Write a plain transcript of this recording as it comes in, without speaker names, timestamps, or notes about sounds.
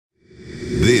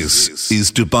This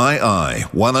is Dubai Eye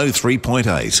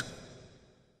 103.8.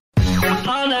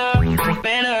 Harder,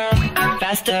 better,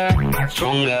 faster,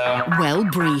 stronger. Well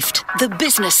briefed. The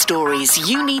business stories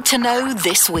you need to know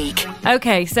this week.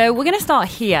 Okay, so we're going to start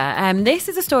here. This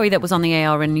is a story that was on the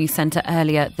ARN News Centre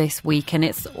earlier this week, and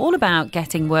it's all about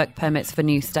getting work permits for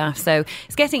new staff. So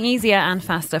it's getting easier and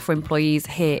faster for employees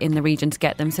here in the region to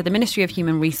get them. So the Ministry of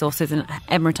Human Resources and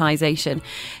Emiratisation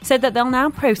said that they'll now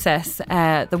process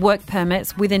the work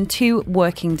permits within 2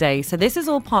 working days. So this is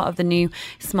all part of the new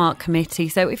Smart Committee.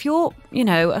 So if you're,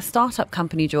 a startup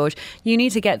company, George, you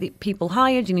need to get the people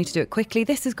hired, you need to do it quickly.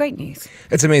 This is great news.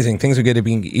 It's amazing. Things are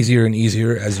getting easier and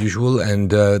easier as usual, and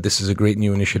this is a great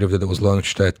new initiative that was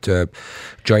launched at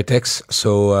GITEX.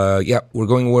 So, we're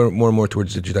going more and more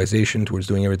towards digitization, towards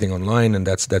doing everything online, and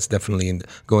that's definitely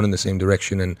going in the same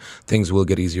direction, and things will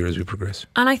get easier as we progress.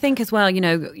 And I think as well,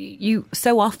 you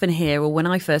so often hear, or when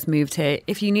I first moved here,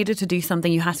 if you needed to do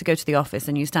something, you had to go to the office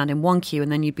and you stand in one queue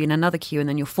and then you'd be in another queue and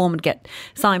then your form would get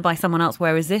signed by someone else,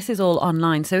 whereas this is all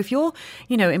online. So if you're,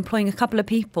 employing a couple of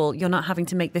people, you're not having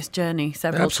to make this journey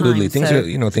several Absolutely.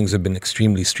 times. Things have been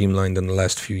extremely streamlined in the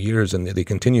last few years, and they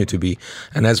continue to be.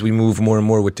 And as we move more and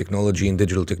more with technology and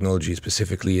digital technology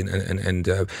specifically and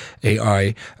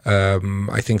AI,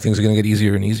 I think things are going to get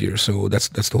easier and easier. So that's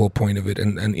the whole point of it.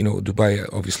 And Dubai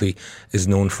obviously is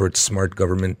known for its smart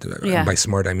government. And by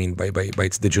smart, I mean by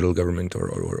its digital government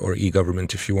or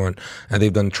e-government, if you want. And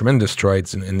they've done tremendous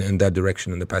strides in that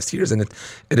direction in the past years. And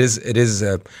it is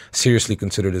seriously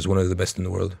considered as one of the best in the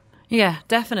world. Yeah,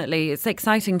 definitely. It's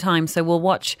exciting times. So we'll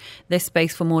watch this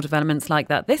space for more developments like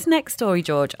that. This next story,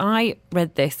 George, I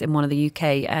read this in one of the UK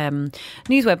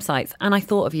news websites and I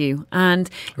thought of you. And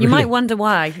you might wonder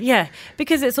why. Yeah,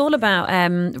 because it's all about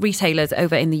retailers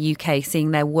over in the UK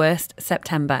seeing their worst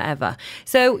September ever.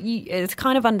 So it's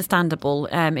kind of understandable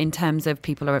in terms of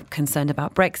people are concerned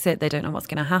about Brexit. They don't know what's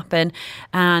going to happen.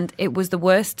 And it was the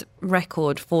worst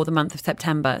record for the month of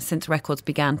September since records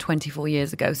began 24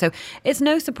 years ago. So it's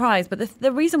no surprise. But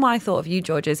the reason why I thought of you,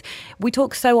 George, is we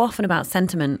talk so often about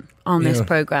sentiment on this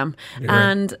programme.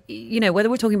 And, whether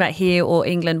we're talking about here or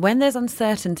England, when there's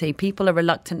uncertainty, people are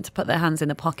reluctant to put their hands in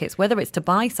their pockets, whether it's to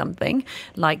buy something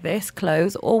like this,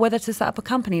 clothes, or whether to set up a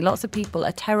company. Lots of people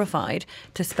are terrified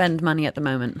to spend money at the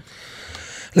moment.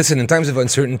 Listen, in times of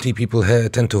uncertainty, people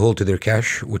tend to hold to their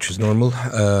cash, which is normal.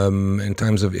 In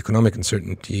times of economic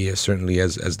uncertainty, certainly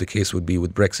as the case would be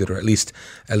with Brexit, or at least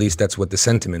that's what the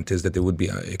sentiment is, that there would be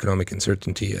economic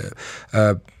uncertainty.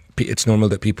 It's normal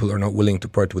that people are not willing to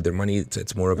part with their money.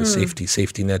 It's more of a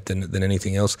safety net than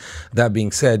anything else. That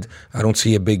being said, I don't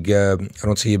see a big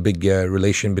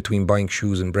relation between buying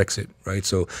shoes and Brexit, right?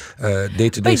 So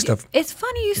day-to-day stuff. It's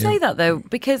funny you say that though,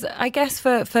 because I guess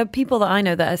for people that I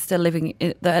know that are still living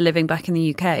back in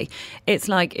the UK, it's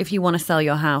like if you want to sell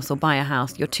your house or buy a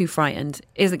house, you're too frightened.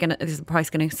 Is the price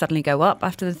going to suddenly go up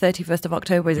after the 31st of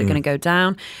October? Is it going to go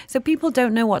down? So people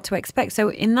don't know what to expect. So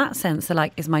in that sense, they're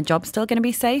like, is my job still going to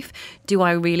be safe? Do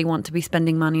I really want to be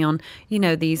spending money on,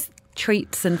 these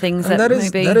treats and things that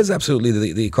is absolutely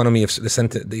the economy of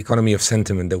the economy of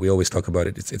sentiment that we always talk about.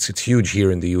 It's huge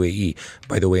here in the UAE,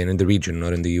 by the way, and in the region,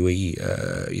 not in the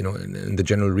UAE. In the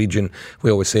general region,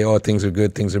 we always say, oh, things are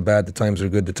good, things are bad, the times are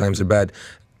good, the times are bad.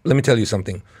 Let me tell you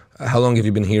something. How long have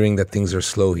you been hearing that things are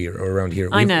slow here or around here?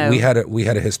 I know. We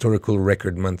had a historical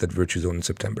record month at Virtue Zone in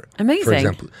September. Amazing. For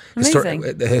example. Amazing.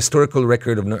 The historical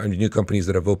record of new companies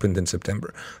that have opened in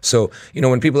September. So,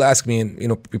 when people ask me, and,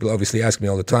 people obviously ask me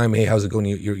all the time, hey, how's it going?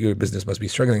 Your business must be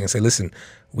struggling. I say, listen,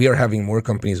 we are having more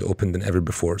companies open than ever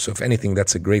before. So if anything,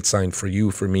 that's a great sign for you,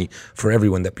 for me, for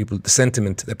everyone, that the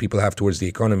sentiment that people have towards the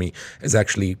economy is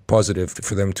actually positive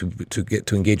for them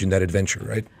to engage in that adventure,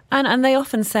 right? And they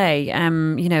often say,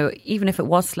 even if it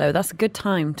was slow, that's a good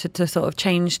time to sort of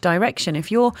change direction.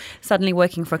 If you're suddenly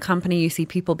working for a company, you see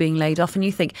people being laid off and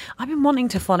you think, I've been wanting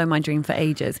to follow my dream for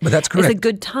ages. But that's correct. It's a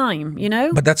good time,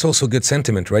 But that's also good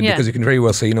sentiment, right? Yeah. Because you can very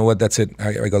well say, you know what, that's it.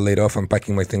 I got laid off. I'm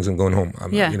packing my things. I'm going home.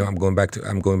 I'm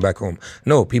going back home.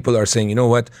 No, people are saying, you know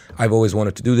what, I've always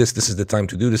wanted to do this. This is the time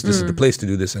to do this. This is the place to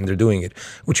do this. And they're doing it,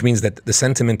 which means that the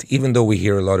sentiment, even though we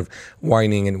hear a lot of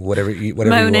whining and whatever moaning, you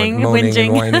want, whinging.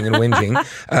 and whining and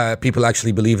whinging, people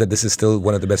actually believe that this is still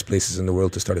one of the best places in the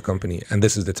world to start a company, and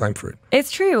this is the time for it. It's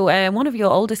true. One of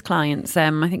your oldest clients, I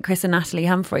think Chris and Natalie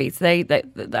Humphreys, I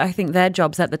think their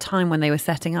jobs at the time when they were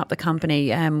setting up the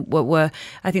company were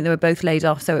I think they were both laid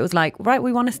off. So it was like, right,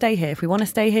 we want to stay here. If we want to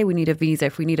stay here, we need a visa.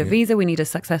 If we need a visa, we need a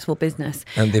successful business.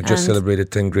 And they've just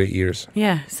celebrated 10 great years.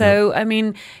 Yeah. So, I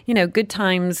mean, good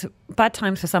times, bad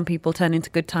times for some people turn into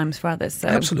good times for others. So.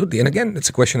 Absolutely. And again, it's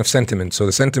a question of sentiment. So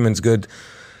the sentiment's good.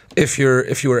 if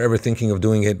you were ever thinking of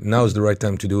doing it, now's the right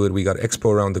time to do it. We got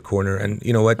Expo around the corner, and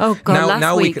you know what? Oh, God,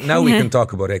 now week. we can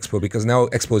talk about Expo, because now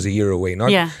Expo is a year away,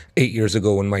 not 8 years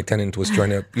ago when my tenant was trying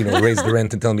to raise the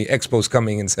rent and tell me Expo's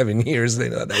coming in 7 years.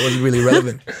 That wasn't really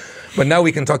relevant. But now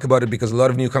we can talk about it because a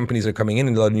lot of new companies are coming in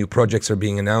and a lot of new projects are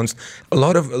being announced. A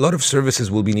lot of services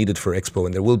will be needed for Expo,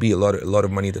 and there will be a lot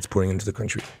of money that's pouring into the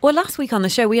country. Well, last week on the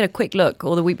show, we had a quick look,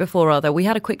 or the week before rather, we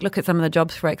had a quick look at some of the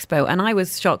jobs for Expo, and I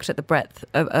was shocked at the breadth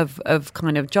of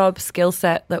kind of job skill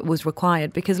set that was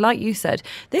required, because like you said,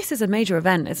 this is a major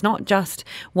event. It's not just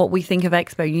what we think of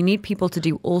Expo. You need people to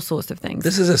do all sorts of things.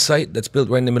 This is a site that's built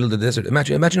right in the middle of the desert.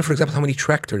 Imagine, for example, how many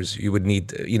tractors you would need,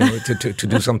 to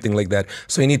do something like that.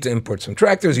 So you need to import some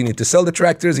tractors, you need to sell the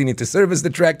tractors, you need to service the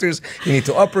tractors, you need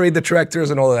to operate the tractors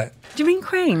and all of that. Do you mean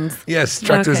cranes? Yes,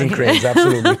 tractors Okay. and cranes,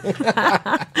 absolutely.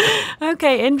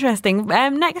 Okay, interesting.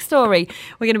 Next story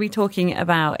we're going to be talking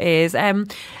about is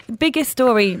biggest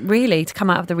story really to come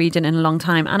out of the region in a long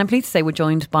time. And I'm pleased to say we're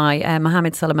joined by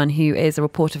Mohammed Suleiman, who is a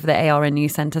reporter for the ARN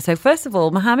News Centre. So first of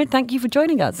all, Mohammed, thank you for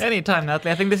joining us. Anytime,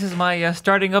 Natalie. I think this is my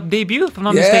starting up debut, if I'm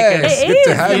not Yes. mistaken. It's It good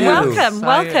to is. have you.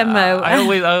 Welcome, Mo. I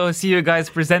always see you guys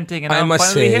presenting, and I'm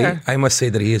finally here. I must say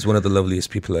that he is one of the loveliest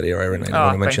people at ARN. I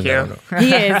want to mention thank that.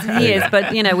 you. He is.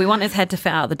 But, we want his head to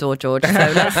fit out the door, George. So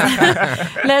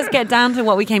let's get down to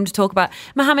what we came to talk about.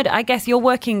 Mohammed, I guess you're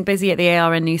working busy at the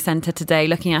ARN News Centre today,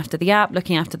 looking after the app,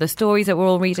 looking after the stories that we're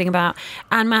all reading about.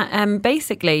 And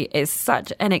basically, it's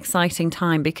such an exciting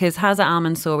time because Hazza Al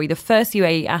Mansouri, the first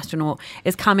UAE astronaut,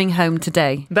 is coming home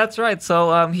today. That's right.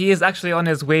 So he is actually on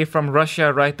his way from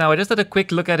Russia right now. I just had a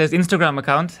quick look at his Instagram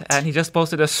account, and he just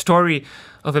posted a story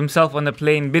of himself on the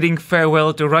plane bidding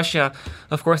farewell to Russia.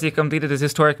 Of course, he completed his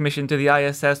historic mission to the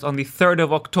ISS on the 3rd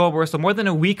of October, so more than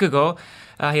a week ago.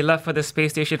 He left for the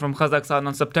space station from Kazakhstan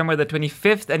on September the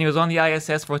 25th, and he was on the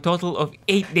ISS for a total of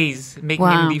 8 days, making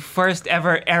him the first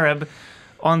ever Arab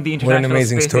on the International What an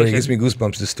amazing Space story. It Station. gives me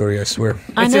goosebumps, this story, I swear.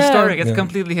 It's historic. It's Yeah.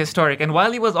 completely historic. And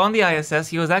while he was on the ISS,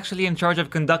 he was actually in charge of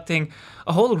conducting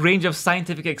a whole range of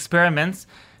scientific experiments.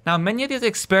 Now, many of these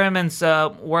experiments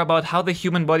were about how the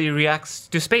human body reacts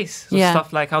to space. So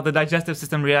stuff like how the digestive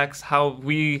system reacts, how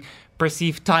we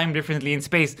perceive time differently in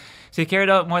space. So he carried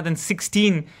out more than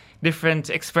 16 different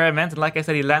experiments. And like I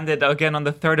said, he landed again on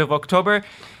the 3rd of October.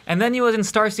 And then he was in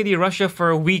Star City, Russia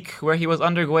for a week, where he was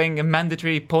undergoing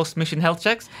mandatory post-mission health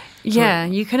checks. Yeah,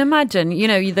 you can imagine.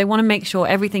 They want to make sure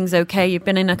everything's okay. You've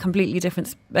been in a completely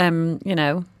different,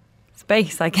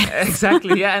 space, I guess.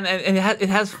 Exactly, yeah, and it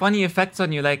has funny effects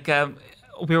on you. Like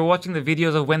we were watching the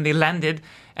videos of when they landed,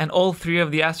 and all 3 of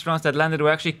the astronauts that landed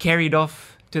were actually carried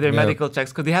off to their medical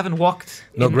checks because they haven't walked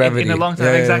in a long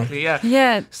time. Exactly, yeah.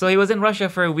 Yeah. So he was in Russia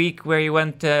for a week where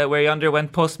he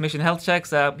underwent post-mission health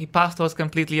checks. He passed those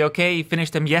completely okay. He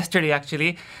finished them yesterday,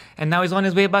 actually, and now he's on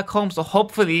his way back home. So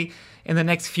hopefully, in the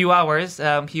next few hours,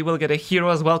 he will get a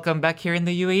hero's welcome back here in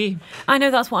the UAE. I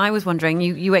know, that's what I was wondering.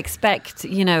 You expect,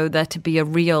 there to be a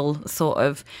real sort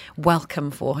of welcome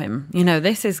for him.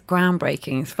 This is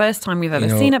groundbreaking. It's the first time we've ever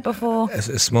seen it before. As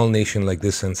a small nation like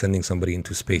this, and sending somebody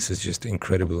into space is just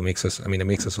incredible. It makes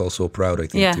us all so proud, I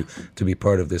think, to be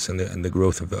part of this and the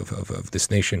growth of this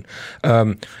nation.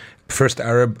 First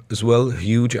Arab as well,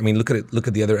 huge. Look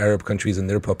at the other Arab countries and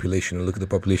their population, and look at the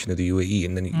population of the UAE,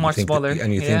 and then you Much think smaller.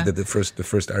 think that the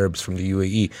first Arabs from the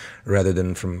UAE, rather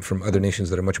than from other nations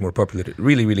that are much more populated,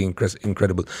 really, really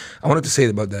incredible. I wanted to say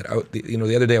about that.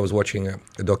 The other day I was watching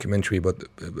a documentary about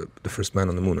the first man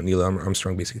on the moon, Neil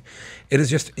Armstrong. Basically, it is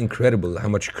just incredible how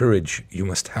much courage you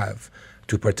must have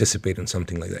to participate in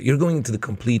something like that. You're going into the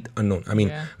complete unknown.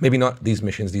 Maybe not these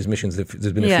missions. These missions,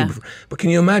 there's been a few before. But can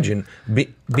you imagine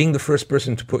being the first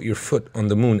person to put your foot on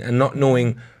the moon and not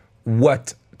knowing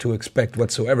what to expect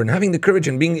whatsoever, and having the courage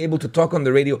and being able to talk on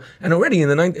the radio, and already in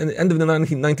the end of the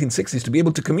 1960s to be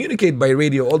able to communicate by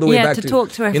radio all the way back to talk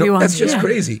to everyone. That's just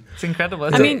crazy. It's incredible.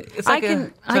 It's I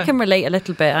can relate a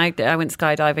little bit. I went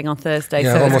skydiving on Thursday,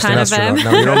 Yeah, so almost it's an kind astronaut. of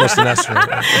Now you're almost an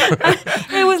astronaut.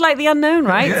 it was like the unknown,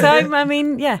 right? So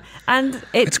and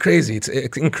It's crazy.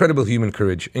 It's incredible human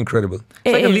courage. Incredible.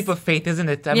 It's like a is. leap of faith, isn't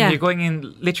it? You're going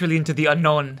in literally into the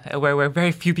unknown, where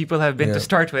very few people have been to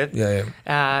start with.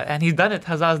 And he's done it.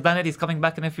 Hazza's done it. He's coming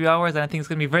back in a few hours, and I think it's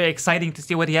going to be very exciting to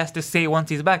see what he has to say once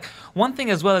he's back. One thing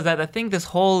as well is that I think this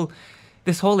whole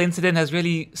incident has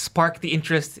really sparked the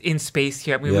interest in space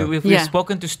here. We've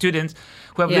spoken to students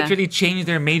who have literally changed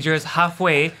their majors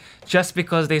halfway just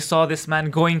because they saw this man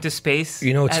going to space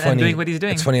it's funny. and doing what he's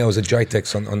doing. It's funny, I was at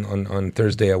GITEX on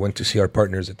Thursday. I went to see our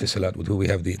partners at Tissalat, with who we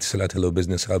have the Tissalat Hello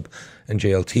Business Hub and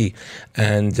JLT.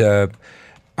 And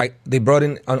They brought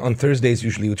in on Thursdays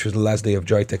usually, which was the last day of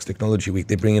GITEX Technology Week.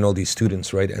 They bring in all these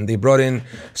students, right? And they brought in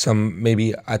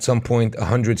maybe at some point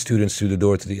 100 students through the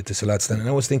door to Salat stand. And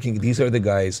I was thinking, these are the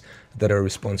guys that are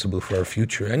responsible for our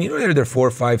future. And they're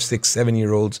 4, 5, 6,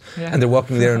 7-year-olds, and they're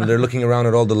walking there and they're looking around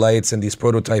at all the lights and these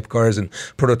prototype cars and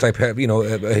prototype,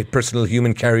 personal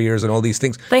human carriers and all these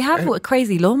things. They have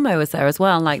crazy lawnmowers there as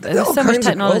well. Like there's so much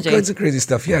technology, all kinds of crazy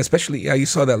stuff. Yeah, especially you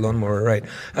saw that lawnmower, right?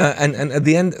 And at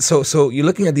the end, so you're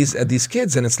looking at these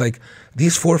kids, and it's like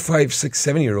these 4, 5, 6,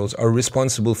 7-year-olds are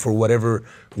responsible for whatever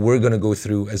we're going to go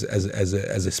through as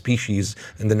a species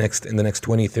in the next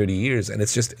 20, 30 years, and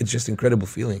it's just incredible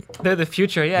feeling. They're the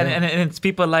future, and it's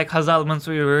people like Hazal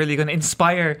Mansouri who are really going to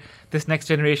inspire this next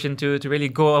generation to really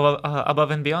go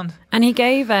above and beyond. And he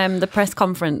gave the press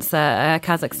conference at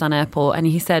Kazakhstan airport, and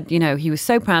he said, he was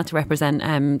so proud to represent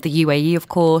the UAE, of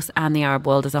course, and the Arab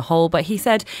world as a whole. But he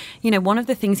said, one of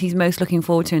the things he's most looking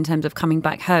forward to in terms of coming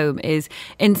back home is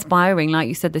inspiring, like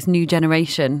you said, this new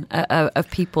generation of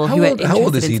people who are interested how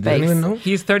old is he? in space. Do you even know?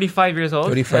 He's 35 years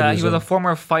old. He was a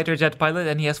former fighter jet pilot,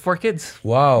 and he has 4 kids.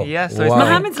 Wow. Yeah, so wow.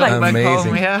 Mohammed's like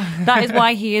amazing. Home, yeah. That is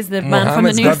why he is the man from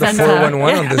the news Mohammed's got the centre.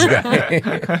 411 on this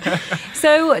guy.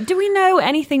 So, do we know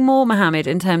anything more, Mohammed,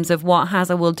 in terms of what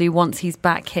Hazza will do once he's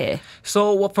back here?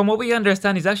 So, from what we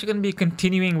understand, he's actually going to be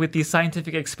continuing with these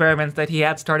scientific experiments that he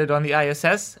had started on the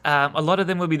ISS. A lot of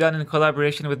them will be done in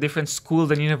collaboration with different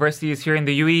schools and universities here in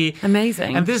the UAE.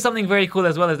 Amazing. And this is something very cool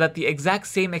as well, is that the exact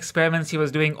same experiments he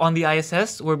was doing on the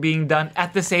ISS were being done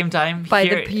at the same time by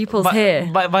the pupils here.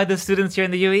 By the students here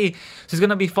in the UAE. So he's going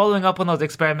to be following up on those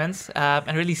experiments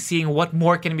and really seeing what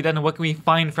more can be done and what can we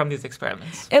find from these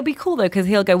experiments. It'll be cool, though, because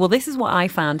he'll go, well, this is what I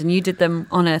found, and you did them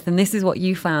on Earth, and this is what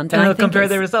you found. And he'll compare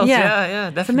the results.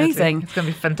 Yeah, definitely. It's amazing. It's going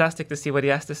to be fantastic to see what he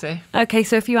has to say. Okay,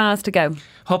 so a few hours to go.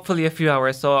 Hopefully a few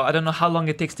hours. So I don't know how long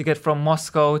it takes to get from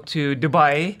Moscow to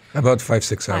Dubai. About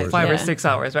 5-6 hours. 5 or 6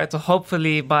 hours, right? So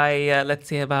hopefully by, let's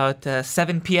say, about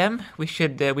 7 p.m., we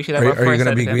should have our first. Are you going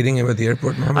to be greeting him at the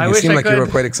airport, Mohammed? You seem like could. you were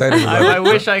quite excited about it. I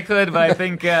wish I could, but I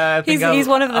think he's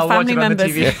one of the family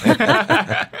members.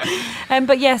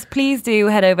 But yes, please do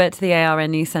head over to the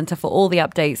ARN News Centre for all the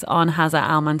updates on Hazza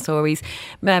Al Mansouri's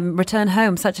return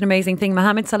home. Such an amazing thing.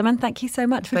 Mohammed Suleiman, thank you so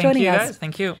much for joining us.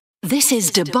 Thank you. This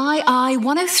is Dubai Eye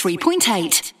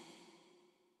 103.8.